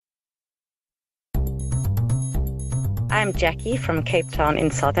I'm Jackie from Cape Town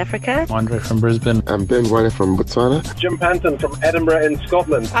in South Africa. Andre from Brisbane. I'm Ben White from Botswana. Jim Panton from Edinburgh in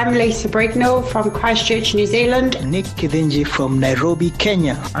Scotland. I'm Lisa Brignall from Christchurch, New Zealand. Nick Kidinji from Nairobi,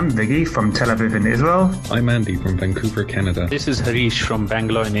 Kenya. I'm Viggy from Tel Aviv in Israel. I'm Andy from Vancouver, Canada. This is Harish from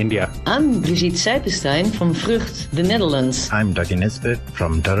Bangalore in India. I'm Brigitte Seipenstein from Vrucht, the Netherlands. I'm Dougie Nisbet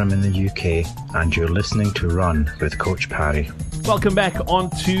from Durham in the UK, and you're listening to Run with Coach Parry. Welcome back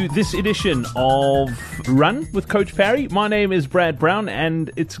onto this edition of Run with Coach Parry. My name is Brad Brown,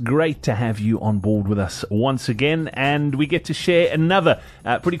 and it's great to have you on board with us once again. And we get to share another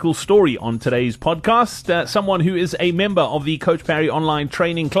pretty cool story on today's podcast. Someone who is a member of the Coach Parry Online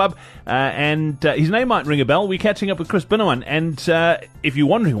Training Club, and his name might ring a bell. We're catching up with Chris Binneman, and if you're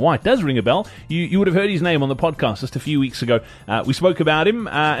wondering why it does ring a bell, you would have heard his name on the podcast just a few weeks ago. We spoke about him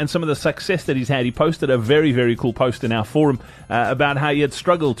and some of the success that he's had. He posted a very, very cool post in our forum about how he had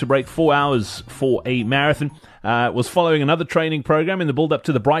struggled to break 4 hours for a marathon. Was following another training program in the build-up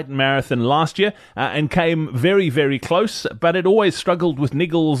to the Brighton Marathon last year and came very, very close, but had always struggled with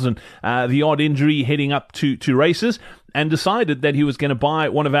niggles and the odd injury heading up to races, and decided that he was going to buy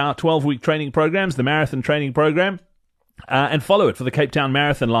one of our 12-week training programs, the marathon training program, and follow it for the Cape Town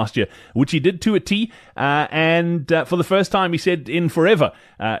Marathon last year, which he did to a T, and for the first time, he said, in forever,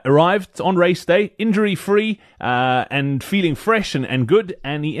 arrived on race day, injury-free, and feeling fresh and good,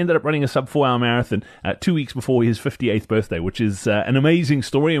 and he ended up running a sub-4-hour marathon 2 weeks before his 58th birthday, which is an amazing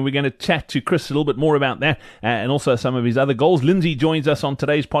story, and we're going to chat to Chris a little bit more about that, and also some of his other goals. Lindsay joins us on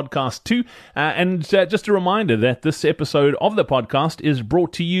today's podcast too, and just a reminder that this episode of the podcast is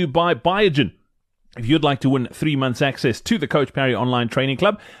brought to you by Biogen. If you'd like to win 3 months access to the Coach Parry Online Training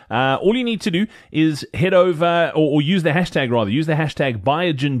Club, all you need to do is head over, or use the hashtag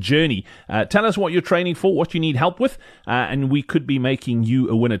BiogenJourney. Tell us what you're training for, what you need help with, and we could be making you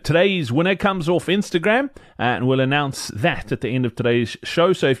a winner. Today's winner comes off Instagram, and we'll announce that at the end of today's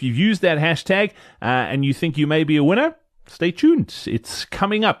show. So if you've used that hashtag and you think you may be a winner, stay tuned. It's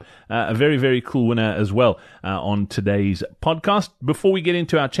coming up. A very, very cool winner as well on today's podcast. Before we get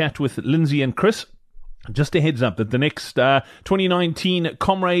into our chat with Lindsay and Chris, just a heads up that the next 2019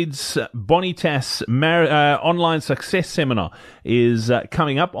 Comrades Bonitas Online Success Seminar is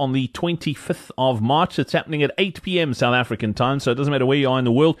coming up on the 25th of March. It's happening at 8 p.m. South African time, so it doesn't matter where you are in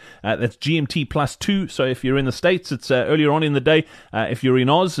the world. That's GMT +2, so if you're in the States, it's earlier on in the day. If you're in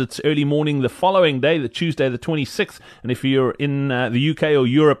Oz, it's early morning the following day, the Tuesday the 26th, and if you're in the UK or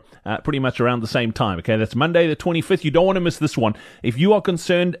Europe, pretty much around the same time. Okay, that's Monday the 25th. You don't want to miss this one. If you are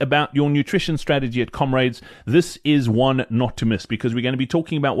concerned about your nutrition strategy at Comrades, this is one not to miss, because we're going to be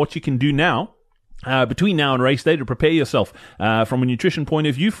talking about what you can do now between now and race day to prepare yourself from a nutrition point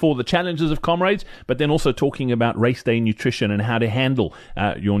of view for the challenges of Comrades, but then also talking about race day nutrition and how to handle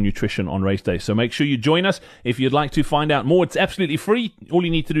your nutrition on race day. So make sure you join us. If you'd like to find out more, it's absolutely free. All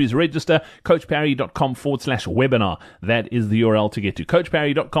you need to do is register, coachparry.com/webinar. That is the URL to get to,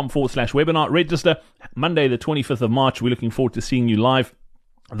 coachparry.com/webinar. Register Monday the 25th of March. We're looking forward to seeing you live.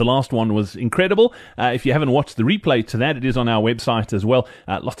 The last one was incredible. If you haven't watched the replay to that, it is on our website as well.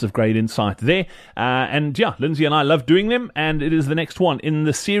 Lots of great insight there. And yeah, Lindsay and I love doing them, and it is the next one in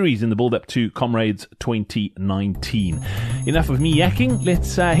the series in the build-up to Comrades 2019. Enough of me yakking.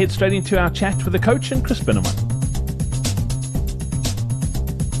 Let's head straight into our chat with the coach and Chris Binneman.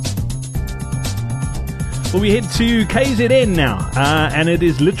 Well, we head to KZN now, and it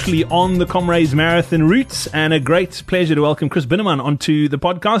is literally on the Comrades Marathon route, and a great pleasure to welcome Chris Binneman onto the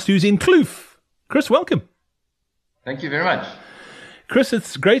podcast, who's in Kloof. Chris, welcome. Thank you very much. Chris,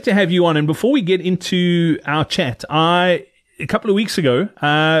 it's great to have you on, and before we get into our chat, a couple of weeks ago,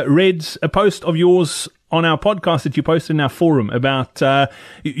 read a post of yours on our podcast that you posted in our forum about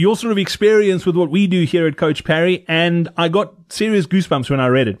your sort of experience with what we do here at Coach Parry, and I got serious goosebumps when I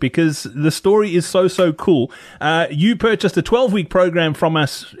read it because the story is so cool. You purchased a 12-week program from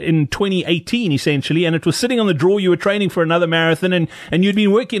us in 2018, essentially, and it was sitting on the drawer. You were training for another marathon, and you'd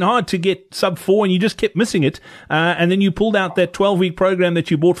been working hard to get sub-4, and you just kept missing it. And then you pulled out that 12-week program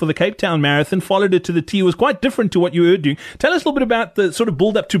that you bought for the Cape Town Marathon, followed it to the T. It was quite different to what you were doing. Tell us a little bit about the sort of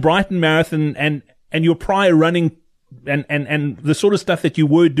build-up to Brighton Marathon and your prior running and the sort of stuff that you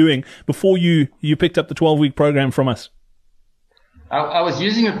were doing before you picked up the 12-week program from us. I was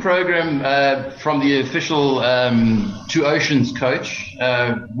using a program from the official Two Oceans coach,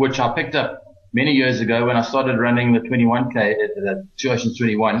 which I picked up many years ago when I started running the 21K at the Two Oceans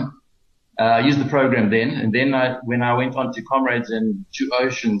 21. I used the program then, and then when I went on to Comrades and Two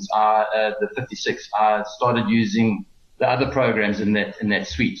Oceans, the 56, I started using the other programs in that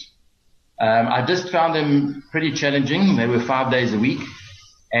suite. I just found them pretty challenging. They were 5 days a week,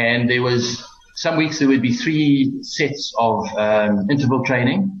 and there was some weeks there would be 3 sets of interval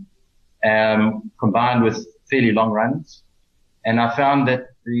training, combined with fairly long runs. And I found that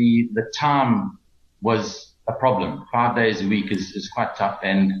the time was a problem. 5 days a week is quite tough.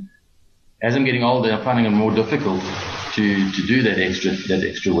 And as I'm getting older, I'm finding it more difficult to do that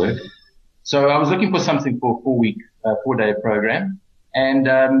extra work. So I was looking for something for a 4-day program. And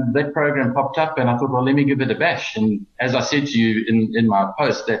that program popped up, and I thought, well, let me give it a bash. And as I said to you in my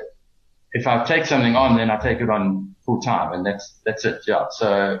post, that if I take something on, then I take it on full time, and that's it. Yeah.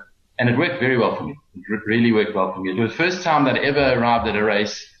 So, and it worked very well for me. It really worked well for me. It was the first time that I ever arrived at a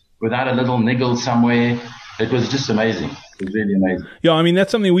race without a little niggle somewhere. It was just amazing. It was really amazing. Yeah, I mean,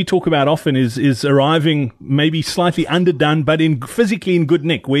 that's something we talk about often is arriving maybe slightly underdone, but physically in good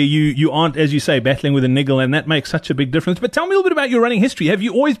nick, where you aren't, as you say, battling with a niggle, and that makes such a big difference. But tell me a little bit about your running history. Have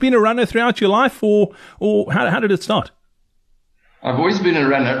you always been a runner throughout your life, or how did it start? I've always been a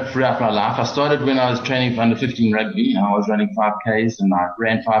runner throughout my life. I started when I was training for under 15 rugby. I was running 5Ks, and I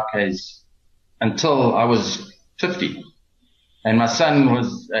ran 5Ks until I was 50. And my son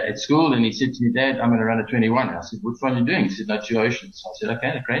was at school, and he said to me, Dad, I'm going to run a 21. I said, which one are you doing? He said, no, 2 Oceans. I said,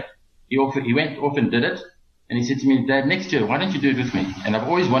 okay, great. He went off and did it. And he said to me, Dad, next year, why don't you do it with me? And I've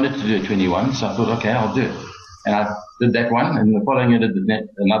always wanted to do a 21. So I thought, okay, I'll do it. And I did that one. And the following year, I did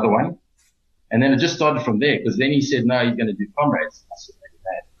another one. And then it just started from there, because then he said, no, he's going to do Comrades. I said,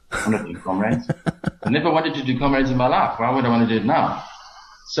 Dad, I'm not doing Comrades. I never wanted to do Comrades in my life. Why would I want to do it now?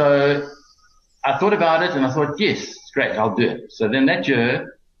 So I thought about it, and I thought, yes, great, I'll do it. So then that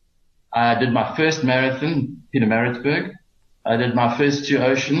year, I did my first marathon, Pietermaritzburg. I did my first 2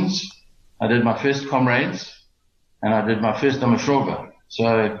 Oceans. I did my first Comrades. And I did my first Amashova.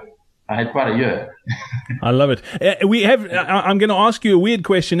 So I had quite a year. I love it. I'm going to ask you a weird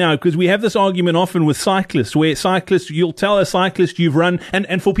question now, because we have this argument often with cyclists, where you'll tell a cyclist you've run,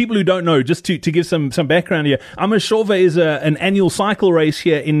 and for people who don't know, just to give some background here, Amashova is an annual cycle race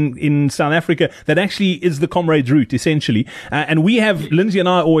here in South Africa that actually is the Comrades route, essentially. And we have, Lindsay and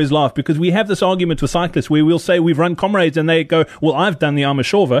I always laugh, because we have this argument with cyclists where we'll say we've run Comrades, and they go, well, I've done the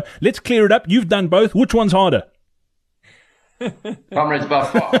Amashova. Let's clear it up. You've done both. Which one's harder? Comrades by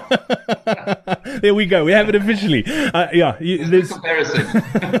far. There we go. We have it officially. There's no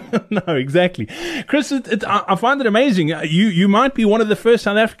comparison. No, exactly. Chris, I find it amazing. You might be one of the first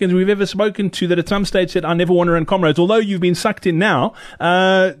South Africans we've ever spoken to that at some stage said, I never want to run Comrades. Although you've been sucked in now,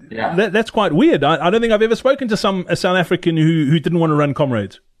 that's quite weird. I don't think I've ever spoken to a South African who didn't want to run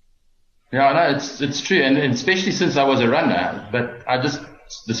Comrades. Yeah, no, it's true. And especially since I was a runner, but I just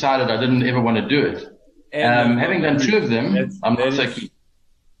decided I didn't ever want to do it. Having done 2 of them, I'm not so keen.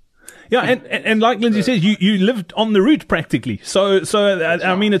 Yeah, and like Lindsay says, you lived on the route practically. So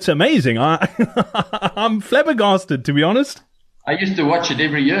I mean, it's amazing. I'm flabbergasted, to be honest. I used to watch it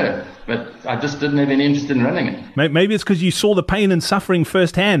every year, but I just didn't have any interest in running it. Maybe it's because you saw the pain and suffering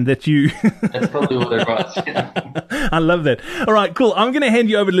firsthand that you... That's probably what it was. I love that. All right, cool. I'm going to hand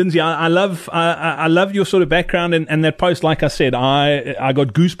you over to Lindsay. I love your sort of background and that post. Like I said, I got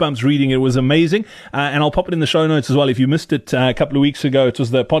goosebumps reading it. It was amazing. And I'll pop it in the show notes as well. If you missed it a couple of weeks ago, it was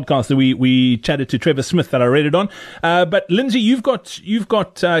the podcast that we chatted to Trevor Smith that I read it on. But Lindsay, you've got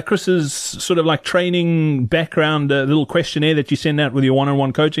Chris's sort of like training background, a little questionnaire that you send out with your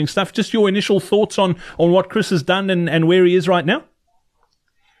one-on-one coaching stuff. Just your initial thoughts on what Chris has done and where he is right now.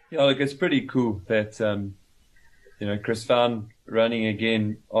 Yeah, look, it's pretty cool that Chris found running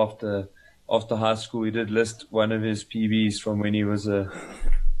again after high school. He did list one of his PBs from when he was a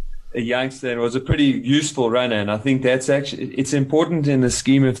youngster and was a pretty useful runner. And I think that's actually, it's important in the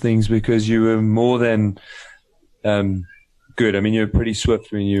scheme of things because you were more than good. I mean, you were pretty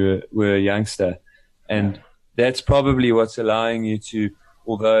swift when you were a youngster. And that's probably what's allowing you to,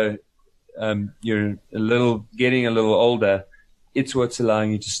 although you're getting a little older, it's what's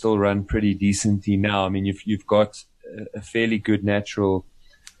allowing you to still run pretty decently now. I mean, you've got a fairly good natural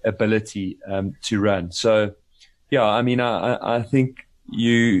ability to run. So, yeah, I mean, I think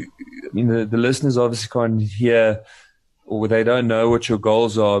the listeners obviously can't hear or they don't know what your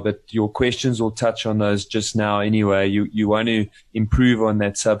goals are, but your questions will touch on those just now anyway. You want to improve on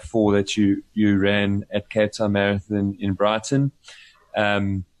that sub 4 that you ran at Cape Town Marathon in Brighton.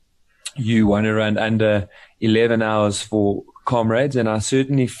 You want to run under 11 hours for Comrades, and I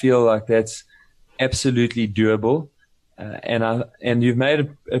certainly feel like that's absolutely doable. And you've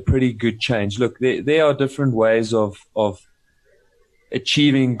made a pretty good change. Look, there are different ways of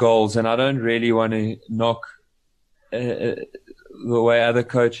achieving goals, and I don't really want to knock the way other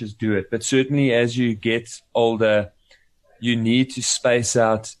coaches do it. But certainly as you get older, you need to space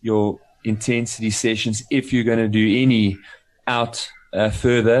out your intensity sessions if you're going to do any out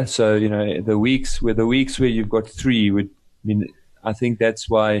further. So, the weeks where you've got 3 I think that's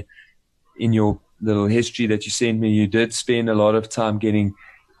why in your little history that you sent me, you did spend a lot of time getting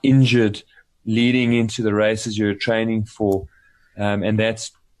injured leading into the races you were training for. And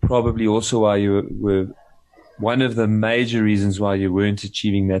that's probably also why you were one of the major reasons why you weren't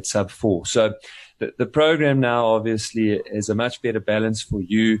achieving that sub 4. So the program now obviously is a much better balance for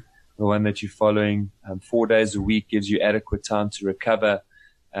you. The one that you're following, 4 days a week gives you adequate time to recover.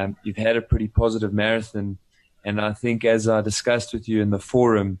 You've had a pretty positive marathon. And I think, as I discussed with you in the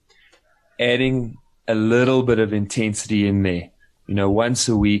forum, adding a little bit of intensity in there, once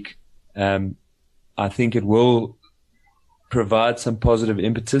a week, I think it will provide some positive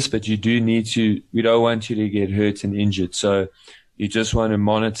impetus, but we don't want you to get hurt and injured. So you just want to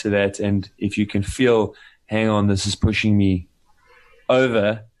monitor that. And if you can feel, hang on, this is pushing me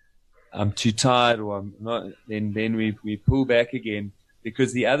over, I'm too tired or I'm not, then we pull back again,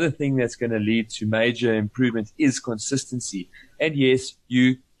 because the other thing that's going to lead to major improvement is consistency. And yes,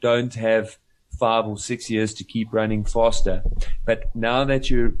 you don't have 5 or 6 years to keep running faster, but now that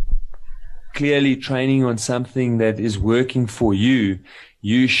you're clearly training on something that is working for you,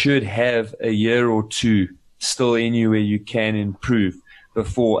 you should have a year or 2 still in you where you can improve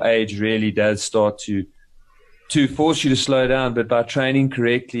before age really does start to force you to slow down. But by training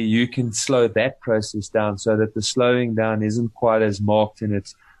correctly, you can slow that process down so that the slowing down isn't quite as marked, and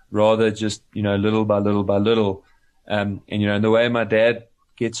it's rather just, little by little by little. And the way my dad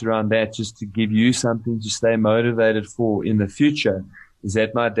gets around that, just to give you something to stay motivated for in the future, is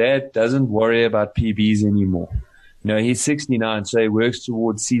that my dad doesn't worry about PBs anymore. He's 69, so he works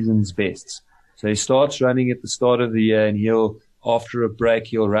towards season's bests. So he starts running at the start of the year, and after a break,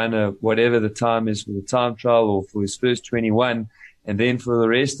 he'll run whatever the time is for the time trial or for his first 21. And then for the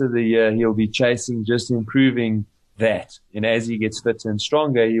rest of the year, he'll be chasing, just improving that. And as he gets fitter and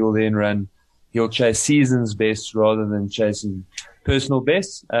stronger, he'll chase season's best rather than chasing personal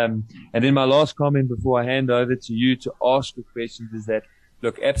bests. And then my last comment before I hand over to you to ask the questions is that,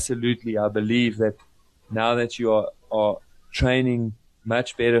 look, absolutely, I believe that now that you are training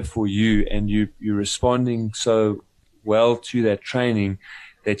much better for you and you're responding so well to that training,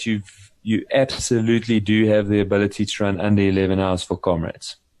 that you absolutely do have the ability to run under 11 hours for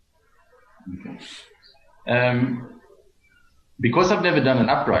Comrades. Because I've never done an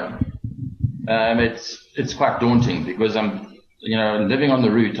uprun, it's quite daunting, because I'm living on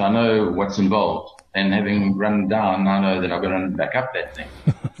the route. I know what's involved, and having run down, I know that I've got to run back up that thing.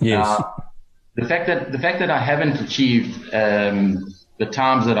 Yes. The fact that I haven't achieved the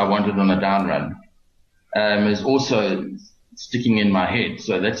times that I wanted on a down run is also sticking in my head.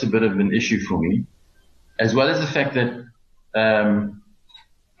 So that's a bit of an issue for me, as well as the fact that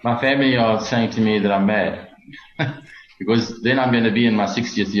my family are saying to me that I'm mad because then I'm going to be in my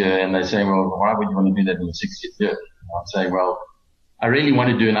 60th year, and they say, well, why would you want to do that in your 60th year? I'm saying, well, I really want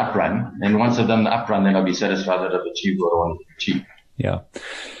to do an uprun, and once I've done the uprun, then I'll be satisfied that I've achieved what I wanted to achieve. Yeah.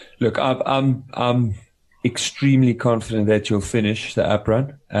 Look, I'm extremely confident that you'll finish the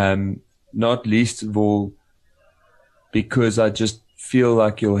uprun. Not least of all because I just feel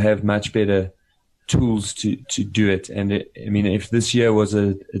like you'll have much better tools to do it. And if this year was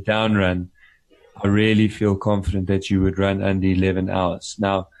a down run, I really feel confident that you would run under 11 hours.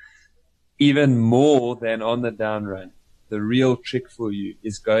 Now, even more than on the down run, the real trick for you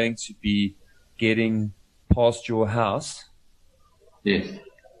is going to be getting past your house. Yes.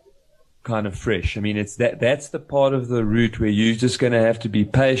 Kind of fresh. It's that's the part of the route where you're just going to have to be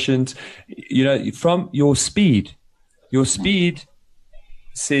patient. From your speed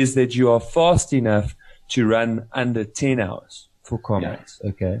says that you are fast enough to run under 10 hours for Comrades. Yeah.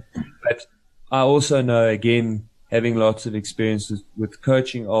 Okay. But I also know, again, having lots of experience with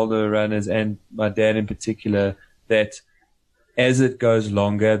coaching older runners and my dad in particular, that as it goes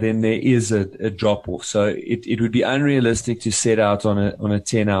longer, then there is a drop off. So it would be unrealistic to set out on a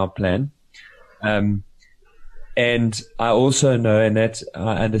 10-hour plan. And I also know, and that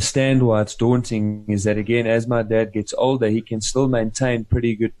I understand why it's daunting, is that again, as my dad gets older, he can still maintain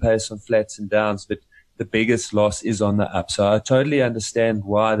pretty good pace on flats and downs, but the biggest loss is on the up. So I totally understand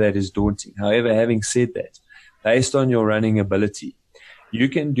why that is daunting. However, having said that, based on your running ability, you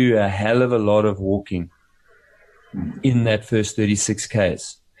can do a hell of a lot of walking in that first 36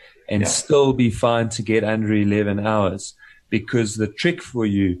 Ks and still be fine to get under 11 hours, because the trick for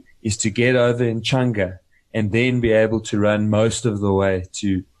you is to get over in Changa and then be able to run most of the way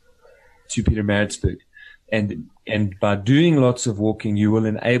to Pietermaritzburg. And by doing lots of walking, you will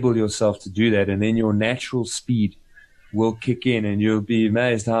enable yourself to do that, and then your natural speed will kick in, and you'll be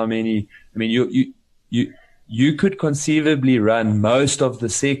amazed how many. you could conceivably run most of the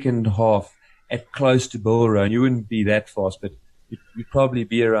second half at close to bull run. You wouldn't be that fast, but you'd probably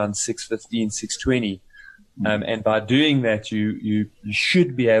be around 6:15, 6:20. And by doing that, you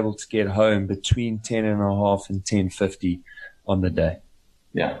should be able to get home between 10.5 and 10:50 on the day.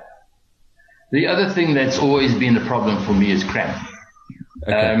 Yeah. The other thing that's always been a problem for me is cramp.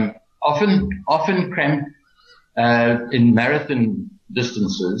 Okay. Often cramp in marathon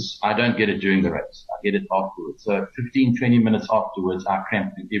distances. I don't get it during the race. I get it afterwards. So 15, 20 minutes afterwards, I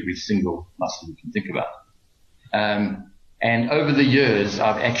cramp in every single muscle you can think about. And over the years,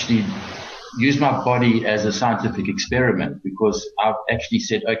 I've actually used my body as a scientific experiment, because I've actually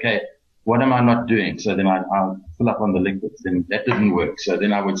said, okay, what am I not doing? So then I'll fill up on the liquids. Then that didn't work. So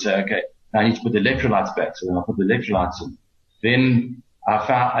then I would say, okay, I need to put the electrolytes back. So then I put the electrolytes in. Then I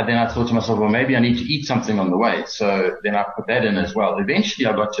thought to myself, well, maybe I need to eat something on the way. So then I put that in as well. Eventually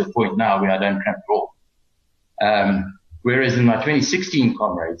I got to a point now where I don't cramp at all. Whereas in my 2016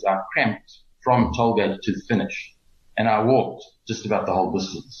 Comrades, I cramped from tollgate to the finish, and I walked just about the whole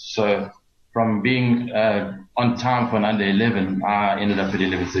distance. So from being on time for an under 11, I ended up at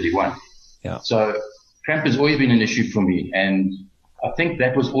 11:31. Yeah. So cramp has always been an issue for me, and I think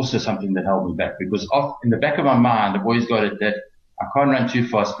that was also something that held me back, because in the back of my mind, I've always got it that I can't run too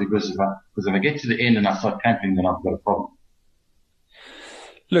fast, because if I get to the end and I start cramping, then I've got a problem.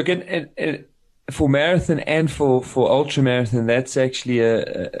 Look, and for marathon and for ultra marathon, that's actually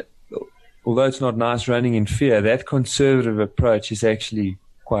although it's not nice running in fear, that conservative approach is actually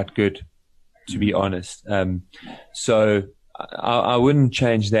quite good, to be honest. So I wouldn't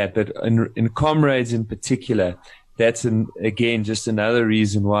change that, but in Comrades in particular, that's again just another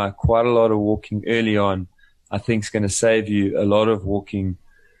reason why quite a lot of walking early on, I think, is going to save you a lot of walking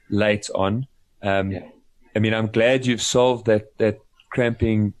late on. I mean, I'm glad you've solved that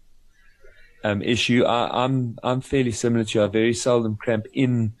cramping issue. I'm fairly similar to you. I very seldom cramp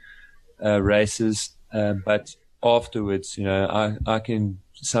in races, but afterwards, I can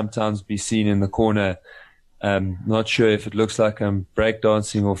sometimes be seen in the corner. Not sure if it looks like I'm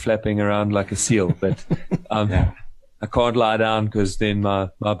breakdancing or flapping around like a seal, but I can't lie down because then my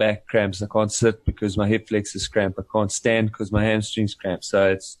back cramps. I can't sit because my hip flexors cramp. I can't stand because my hamstrings cramp.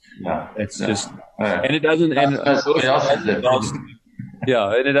 So it's just, and it doesn't, and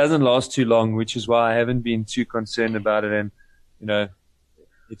it doesn't last too long, which is why I haven't been too concerned about it. And,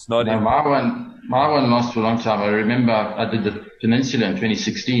 it's not. No, my one lasted for a long time. I remember I did the Peninsula in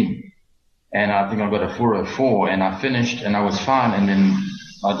 2016, and I think I got a 4:04, and I finished and I was fine. And then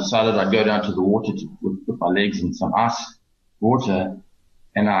I decided I'd go down to the water to put my legs in some ice water,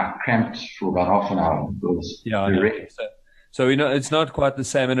 and I cramped for about half an hour. It was So it's not quite the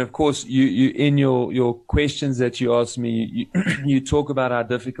same. And of course, you in your questions that you asked me, you talk about how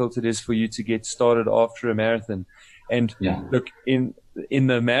difficult it is for you to get started after a marathon. And look, in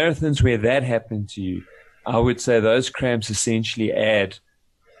the marathons where that happened to you, I would say those cramps essentially add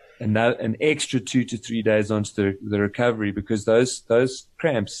an extra 2 to 3 days onto the recovery, because those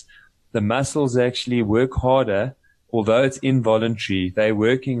cramps, the muscles actually work harder, although it's involuntary. They're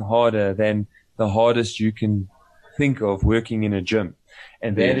working harder than the hardest you can think of working in a gym.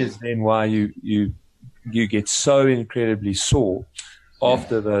 And that is then why you get so incredibly sore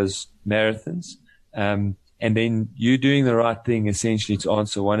after those marathons. And then you doing the right thing, essentially, to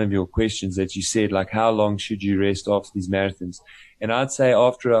answer one of your questions that you said, like, how long should you rest after these marathons? And I'd say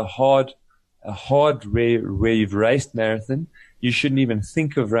after a hard where you've raced marathon, you shouldn't even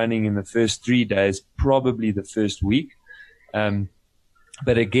think of running in the first 3 days, probably the first week.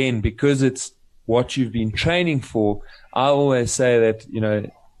 But again, because it's what you've been training for, I always say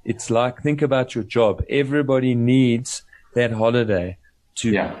that, it's like, think about your job. Everybody needs that holiday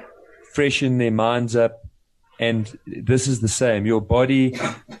to freshen their minds up. And this is the same. Your body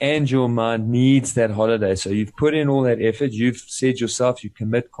and your mind needs that holiday. So you've put in all that effort. You've said yourself, you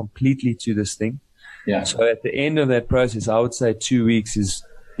commit completely to this thing. Yeah. So at the end of that process, I would say 2 weeks is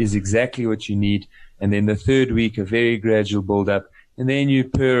exactly what you need. And then the third week, a very gradual build up. And then you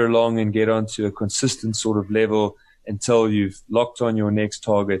purr along and get onto a consistent sort of level until you've locked on your next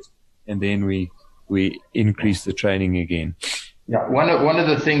target. And then we increase the training again. Yeah. One of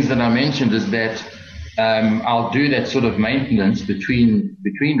the things that I mentioned is that I'll do that sort of maintenance between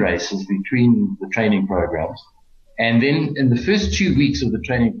races, between the training programs. And then in the first 2 weeks of the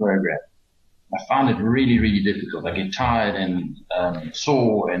training program, I find it really, really difficult. I get tired and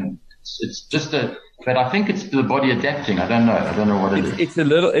sore, and it's just but I think it's the body adapting. I don't know what it is.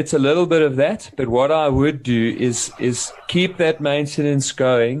 It's a little bit of that, but what I would do is keep that maintenance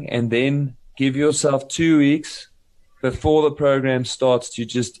going, and then give yourself 2 weeks before the program starts to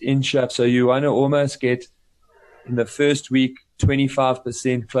just inch up. So you want to almost get in the first week,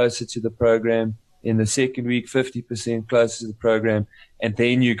 25% closer to the program. In the second week, 50% closer to the program. And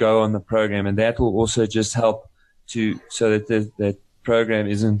then you go on the program. And that will also just help so that that program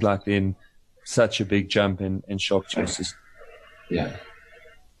isn't like then such a big jump and shock to your system. Yeah.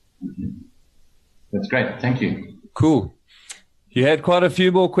 That's great. Thank you. Cool. You had quite a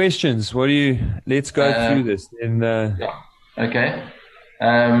few more questions. Let's go through this. Yeah. Okay.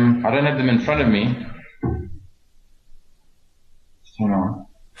 I don't have them in front of me. Hold on.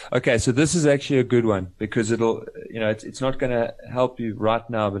 Okay, so this is actually a good one because it's not going to help you right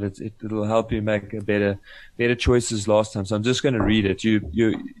now, but it'll help you make better choices last time. So I'm just going to read it.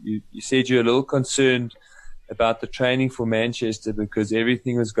 You said you're a little concerned about the training for Manchester because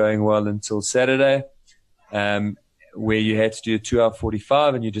everything was going well until Saturday, where you had to do a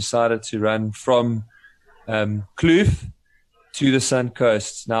 2:45 and you decided to run from Kloof to the Sun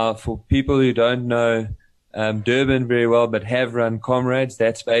Coast. Now, for people who don't know Durban very well, but have run Comrades,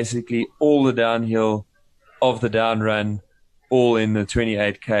 that's basically all the downhill of the down run, all in the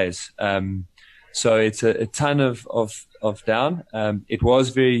 28 Ks. So it's a ton of down. It was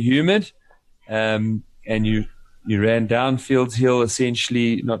very humid, and you ran down Fields Hill,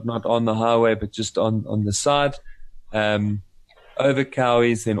 essentially not on the highway, but just on the side, over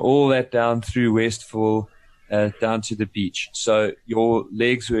Cowies, then all that down through Westfall, down to the beach. So your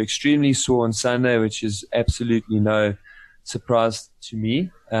legs were extremely sore on Sunday, which is absolutely no surprise to me.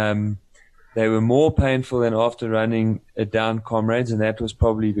 They were more painful than after running a down Comrades, and that was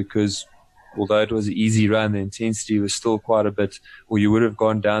probably because although it was an easy run, the intensity was still quite a bit, or you would have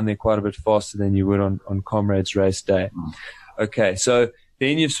gone down there quite a bit faster than you would on Comrades race day. Okay, so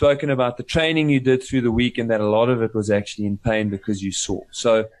then you've spoken about the training you did through the week and that a lot of it was actually in pain because you saw.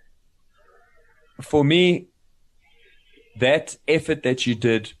 So for me, that effort that you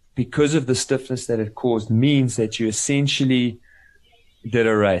did because of the stiffness that it caused means that you essentially did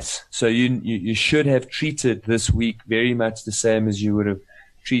a race. So you should have treated this week very much the same as you would have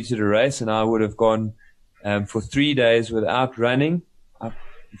treated a race. And I would have gone for 3 days without running.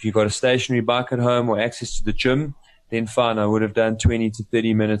 If you've got a stationary bike at home or access to the gym, then fine. I would have done 20 to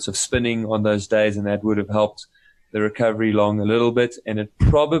 30 minutes of spinning on those days, and that would have helped the recovery along a little bit. And it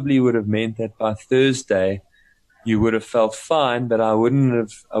probably would have meant that by Thursday, you would have felt fine, but I would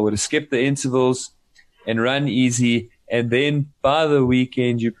have skipped the intervals and run easy. And then by the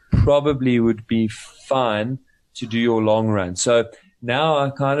weekend, you probably would be fine to do your long run. So now I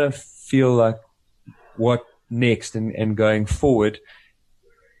kind of feel like what next and going forward.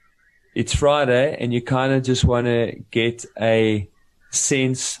 It's Friday and you kind of just want to get a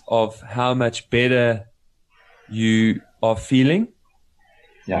sense of how much better you are feeling.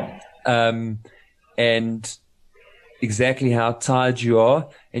 Yeah. And exactly how tired you are,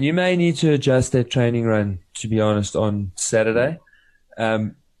 and you may need to adjust that training run, to be honest, on Saturday.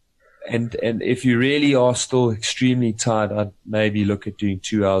 And if you really are still extremely tired, I'd maybe look at doing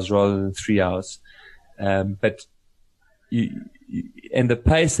 2 hours rather than 3 hours. But and the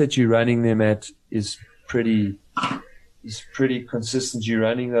pace that you're running them at is pretty consistent. You're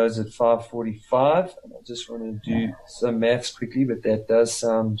running those at 5:45. And I just want to do some maths quickly, but that does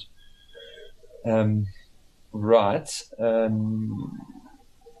sound right.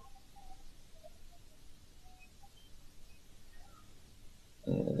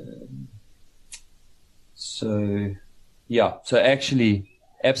 So actually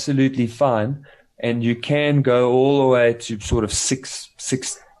absolutely fine. And you can go all the way to sort of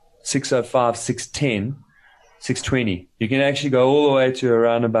 6:05, 6:10, 6:20. You can actually go all the way to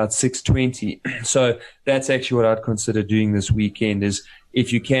around about 6:20. So that's actually what I'd consider doing this weekend is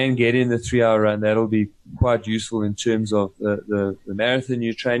if you can get in the 3 hour run, that'll be quite useful in terms of the marathon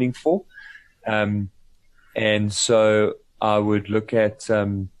you're training for. And so I would look at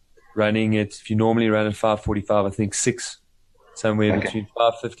running it. If you normally run at 5:45, I think somewhere between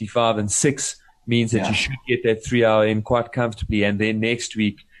 5:55 and 6 means that you should get that 3 hour in quite comfortably. And then next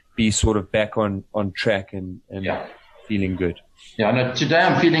week be sort of back on track and feeling good. Yeah, no, today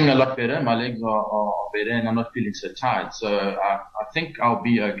I'm feeling a lot better. My legs are better and I'm not feeling so tired. So I think I'll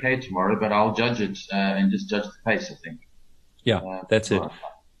be okay tomorrow, but I'll judge it and just judge the pace, I think. Yeah, that's it.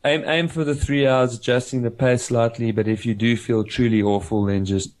 Aim for the 3 hours, adjusting the pace slightly, but if you do feel truly awful, then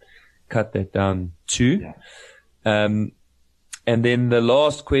just cut that down too. Yeah. And then the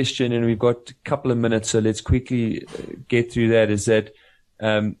last question, and we've got a couple of minutes, so let's quickly get through that, is that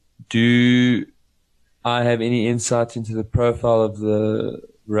do I have any insight into the profile of the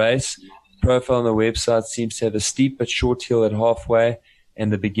race? The profile on the website seems to have a steep but short hill at halfway,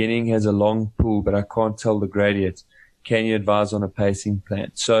 and the beginning has a long pool, but I can't tell the gradient. Can you advise on a pacing plan?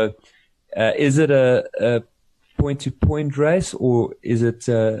 So is it a point-to-point race, or is it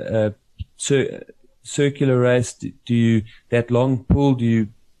a circular race? Do you that long pull? Do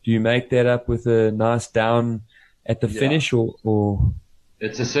you make that up with a nice down at the finish, or?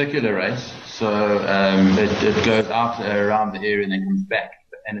 It's a circular race, so it goes out around the area and then comes back,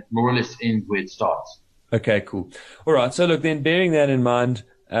 and it more or less ends where it starts. Okay, cool. All right. So look, then bearing that in mind,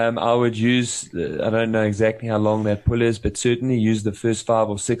 I would use, I don't know exactly how long that pull is, but certainly use the first 5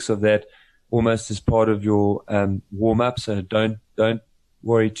 or 6 of that almost as part of your warm up. So don't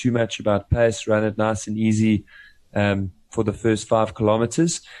worry too much about pace. Run it nice and easy for the first 5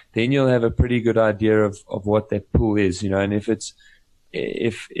 kilometers. Then you'll have a pretty good idea of what that pull is, and if it's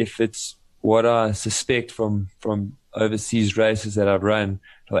what I suspect from overseas races that I've run,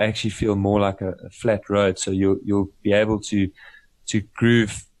 it'll actually feel more like a flat road. So you'll be able to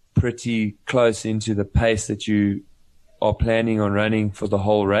groove pretty close into the pace that you are planning on running for the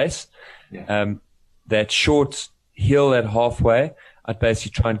whole race. Yeah. That short hill at halfway, I'd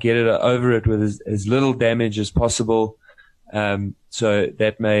basically try and get it over it with as little damage as possible. So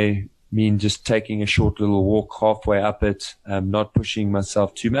that may mean just taking a short little walk halfway up it, not pushing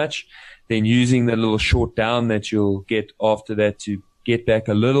myself too much. Then using the little short down that you'll get after that to get back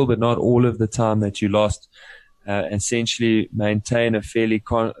a little, but not all of the time that you lost. Essentially maintain a fairly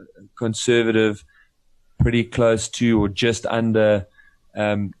conservative, pretty close to or just under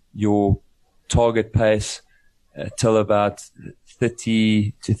your target pace till about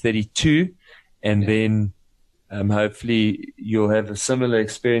 30 to 32, and then hopefully you'll have a similar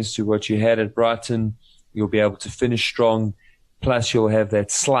experience to what you had at Brighton. You'll be able to finish strong, plus you'll have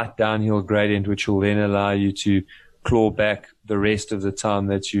that slight downhill gradient, which will then allow you to claw back the rest of the time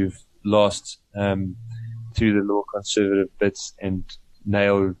that you've lost through the more conservative bits and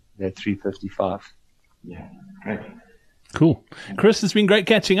nail that 3:55. Yeah, great. Cool. Chris, it's been great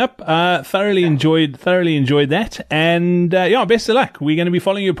catching up. Thoroughly enjoyed that. And, best of luck. We're going to be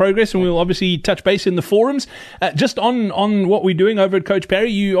following your progress, and we'll obviously touch base in the forums. Just on what we're doing over at Coach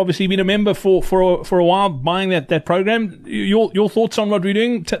Parry, you obviously been a member for a while, buying that program. Your thoughts on what we're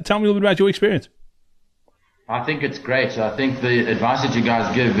doing? Tell me a little bit about your experience. I think it's great. I think the advice that you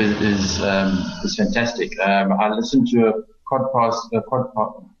guys give is fantastic. I listened to a podcast the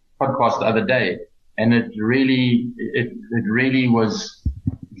other day, and it really was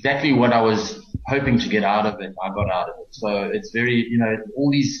exactly what I was hoping to get out of it. I got out of it. So it's very, all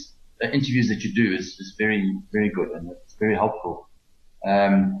these interviews that you do is very, very good, and it's very helpful.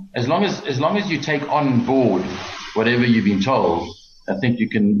 As long as you take on board whatever you've been told, I think you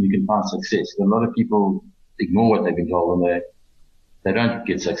can find success. A lot of people ignore what they've been told, and they don't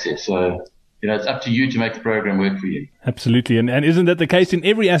get success. So, it's up to you to make the program work for you. Absolutely. And isn't that the case in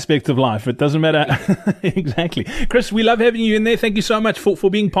every aspect of life? It doesn't matter. Exactly. Chris, we love having you in there. Thank you so much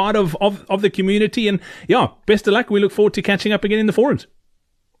for being part of the community. And best of luck. We look forward to catching up again in the forums.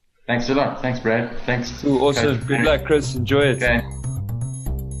 Thanks a lot. Thanks, Brad. Thanks. Cool, awesome. Good luck, Chris. Enjoy it. Okay.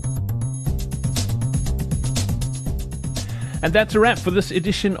 And that's a wrap for this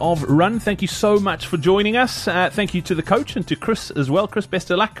edition of Run. Thank you so much for joining us. Thank you to the coach and to Chris as well. Chris, best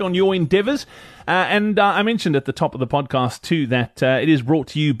of luck on your endeavours. And I mentioned at the top of the podcast too that it is brought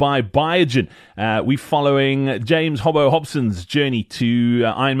to you by Biogen. We're following James Hobbo Hobson's journey to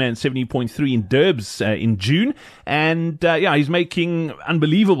Ironman 70.3 in Durbs in June. And he's making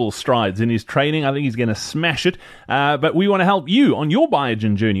unbelievable strides in his training. I think he's going to smash it. But we want to help you on your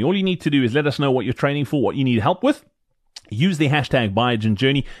Biogen journey. All you need to do is let us know what you're training for, what you need help with. Use the hashtag Biogen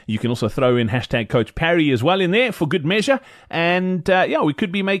Journey. You can also throw in hashtag Coach Parry as well in there for good measure. And we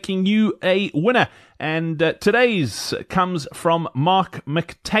could be making you a winner. And today's comes from Mark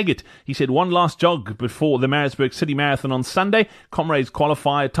McTaggart. He said, one last jog before the Maritzburg City Marathon on Sunday. Comrades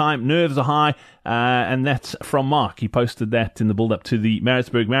qualifier time, nerves are high. And that's from Mark. He posted that in the build-up to the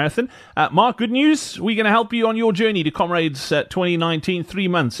Maritzburg Marathon. Mark, good news. We're going to help you on your journey to Comrades 2019. 3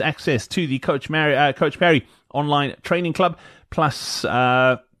 months access to the Coach Parry online training club, plus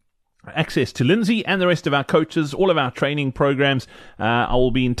access to Lindsay and the rest of our coaches, all of our training programs. I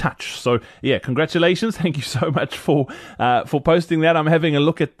will be in touch. So congratulations. Thank you so much for posting that. I'm having a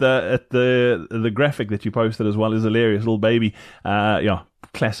look at the graphic that you posted as well. Is hilarious, little baby.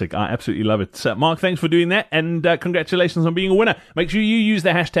 Classic. I absolutely love it. Mark, thanks for doing that, and congratulations on being a winner. Make sure you use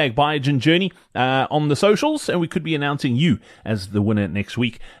the hashtag Biogen Journey on the socials, and we could be announcing you as the winner next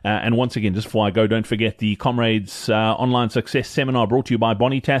week. And once again, just before I go, don't forget the Comrades Online Success Seminar brought to you by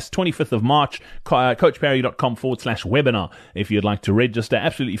Bonitas, 25th of March, coachparry.com/webinar. If you'd like to register,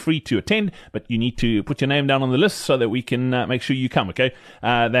 absolutely free to attend, but you need to put your name down on the list so that we can make sure you come, okay?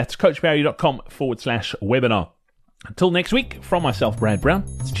 That's coachparry.com/webinar. Until next week, from myself, Brad Brown,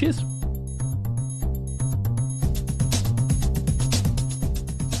 cheers.